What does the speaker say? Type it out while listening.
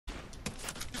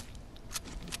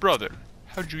brother,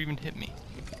 how'd you even hit me?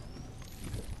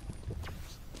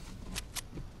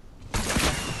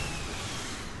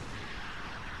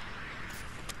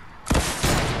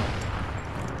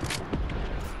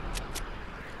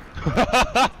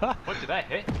 What did that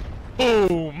hit?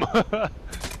 Boom!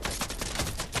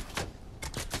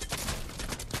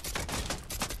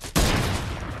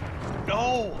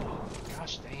 No!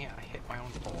 Gosh dang it, I hit my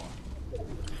own ball.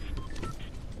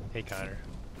 Hey Connor.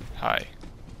 Hi.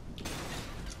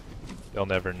 You'll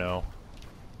never know.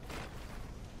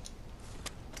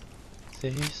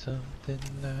 Say something,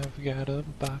 I've got a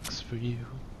box for you.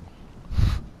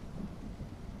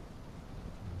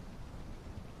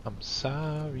 I'm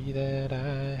sorry that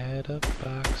I had a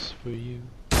box for you.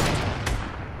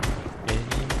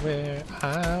 Anywhere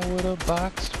I would have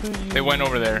boxed for you. They went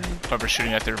over there. Whoever's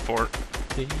shooting at their fort.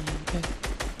 Baby.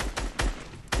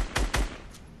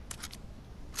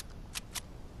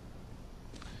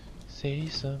 Say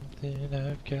something,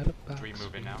 I've got a box. Are we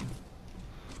moving now?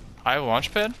 I have a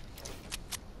launch pad.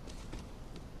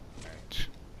 Alright.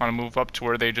 Want to move up to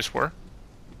where they just were?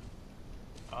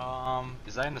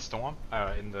 Is that in the storm?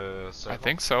 In the circle? I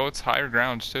think so. It's higher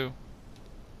grounds too.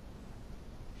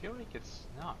 I feel like it's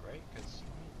not, right? Cause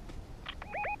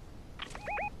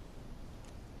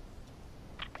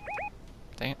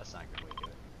Dang it. that's not a good way to do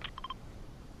it.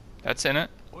 That's in it.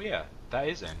 Oh yeah, that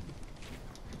is in.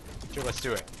 Sure, let's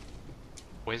do it.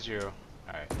 Where's your...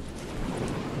 Alright.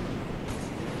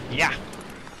 Yeah!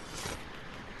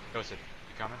 Joseph,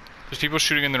 you coming? There's people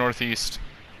shooting in the northeast.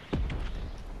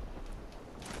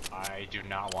 I do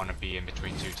not want to be in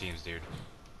between two teams, dude.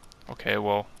 Okay,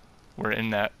 well, we're in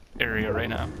that area right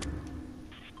now.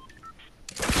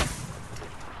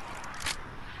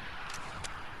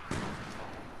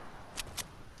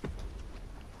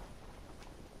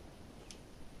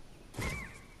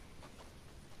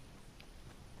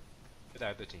 Where'd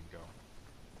that other team go?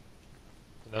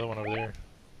 Another one over there.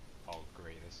 Oh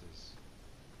great, this is...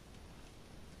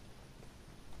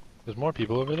 There's more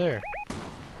people over there.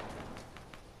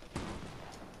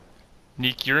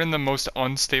 Neek, you're in the most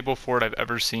unstable fort I've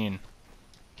ever seen.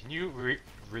 Can you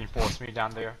reinforce me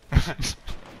down there? 'Cause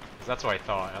that's what I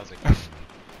thought. I was like...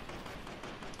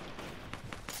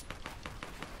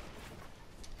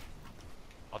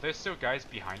 Are there still guys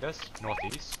behind us?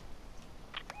 Northeast?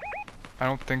 I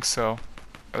don't think so.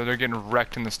 Or they're getting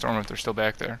wrecked in the storm if they're still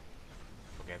back there.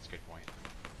 Okay, that's a good point.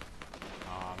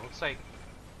 Looks like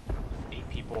 8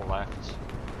 people left.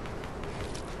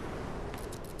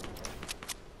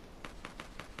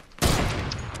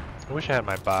 I wish I had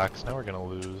my box. Now we're gonna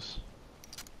lose.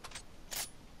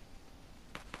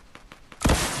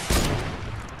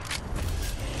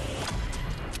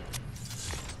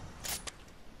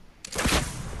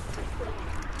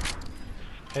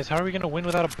 Guys, how are we gonna win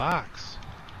without a box?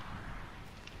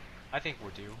 I think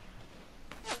we're due.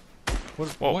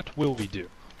 What will we do?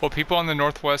 Well, people on the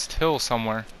northwest hill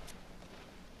somewhere.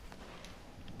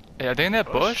 Hey, are they in that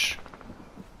bush?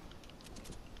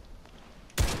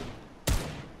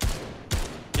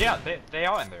 Yeah, they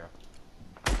are in there.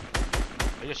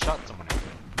 They just shot someone in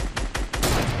there.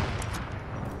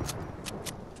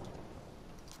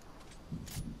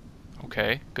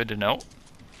 Okay, good to know.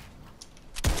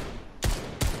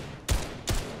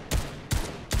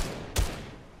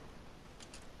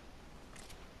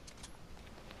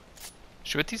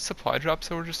 Should we hit these supply drops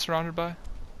that we're just surrounded by?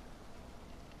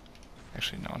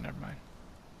 Actually, no, never mind.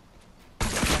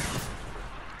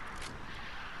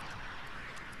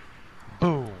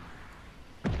 Boom!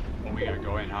 Oh, we gotta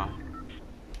go in, huh?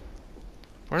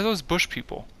 Where are those bush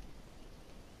people?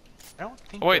 I don't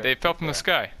think Oh wait, they're they fell from the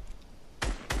sky.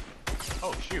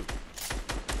 Oh, shoot.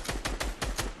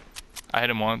 I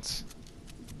hit him once.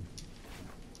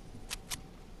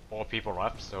 4 people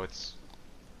left, so it's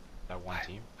that one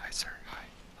team. Hi, sir. Hi.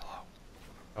 Hello.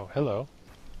 Oh, hello.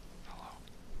 Hello.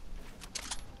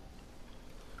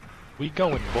 We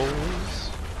going,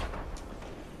 boys.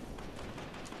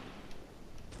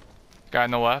 Guy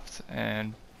on the left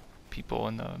and people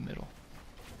in the middle.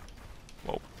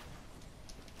 Whoa.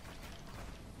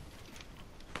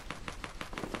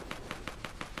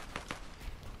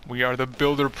 We are the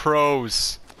builder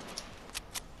pros.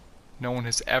 No one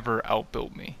has ever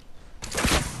outbuilt me.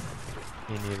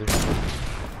 Me neither.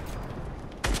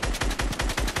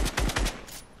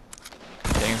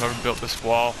 Dang, whoever built this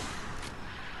wall.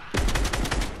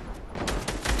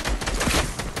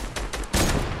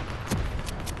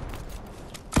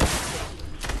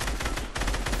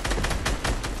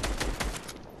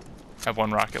 I have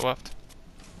 1 rocket left.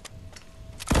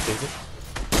 David?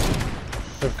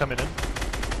 They're coming in.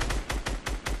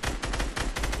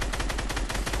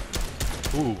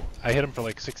 Ooh, I hit him for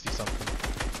like 60 something.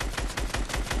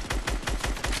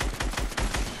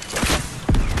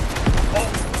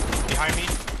 Oh! Behind me.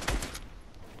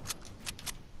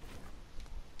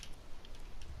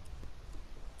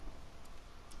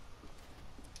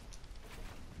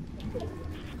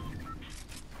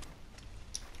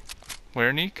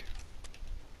 Where, Neek?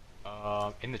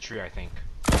 In the tree, I think.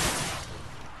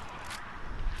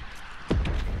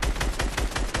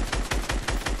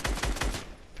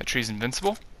 That tree's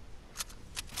invincible?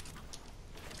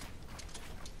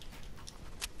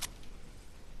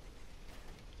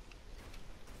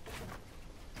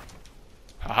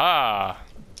 Haha!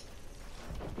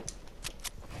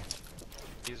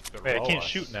 He's below Wait, I can't us.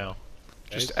 shoot now.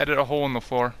 Just Guys? edit a hole in the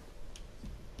floor.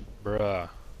 Bruh.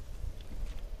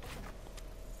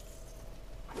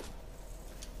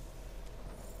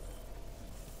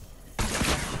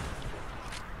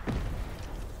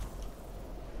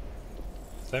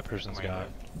 That person's Am I got.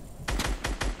 in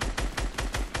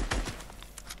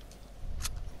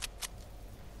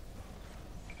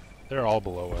They're all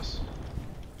below us.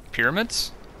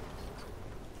 Pyramids?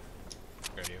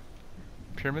 Where are you?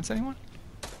 Pyramids, anyone?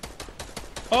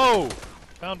 Oh!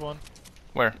 Found one.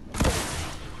 Where?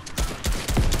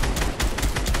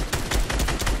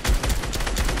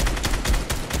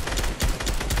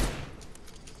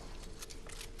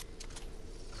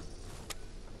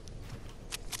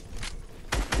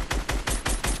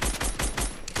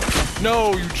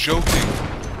 No, you joking.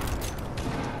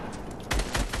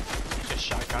 You just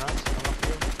shotgun us? Come up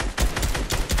here?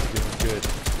 Doing good.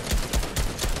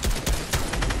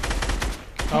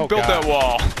 Who Oh, built God. that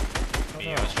wall? Oh, Me,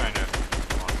 no. I was trying to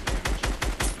block some damage.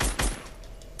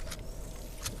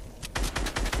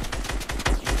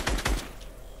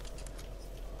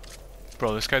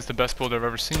 Bro, this guy's the best build I've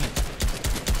ever seen.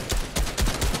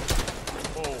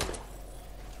 Oh.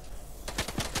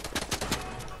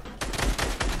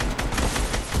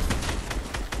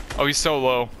 Oh, he's so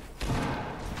low.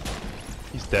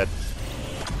 He's dead.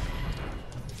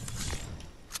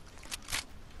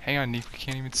 Hang on, Neek, we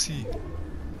can't even see.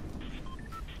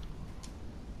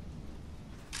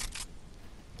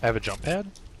 I have a jump pad?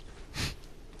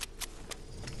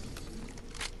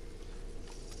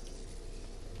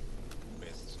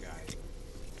 Where's this guy?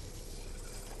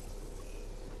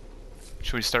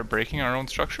 Should we start breaking our own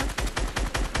structure?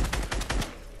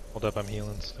 Hold up, I'm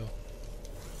healing still.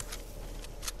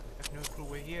 I have no clue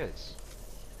where he is.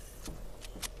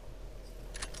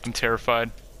 I'm terrified.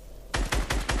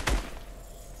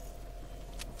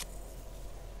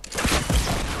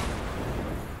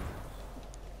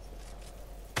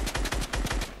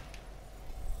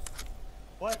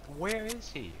 What? Where is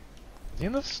he? Is he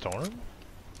in the storm?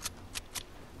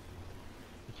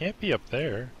 He can't be up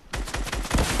there.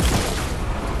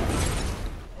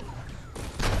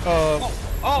 Oh,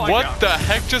 I What got the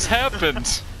heck just happened?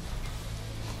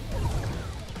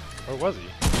 Where was he?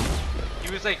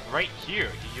 He was like right here.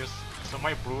 He just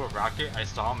somebody blew a rocket. I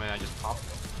saw him and I just popped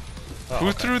him. Oh, Who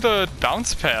okay. threw the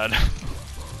bounce pad?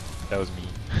 That was me.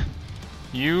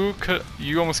 You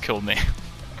almost killed me.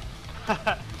 You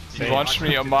Same. launched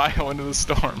me a mile into the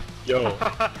storm. Yo,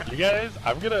 you guys,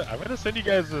 I'm gonna send you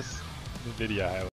guys this video highlight.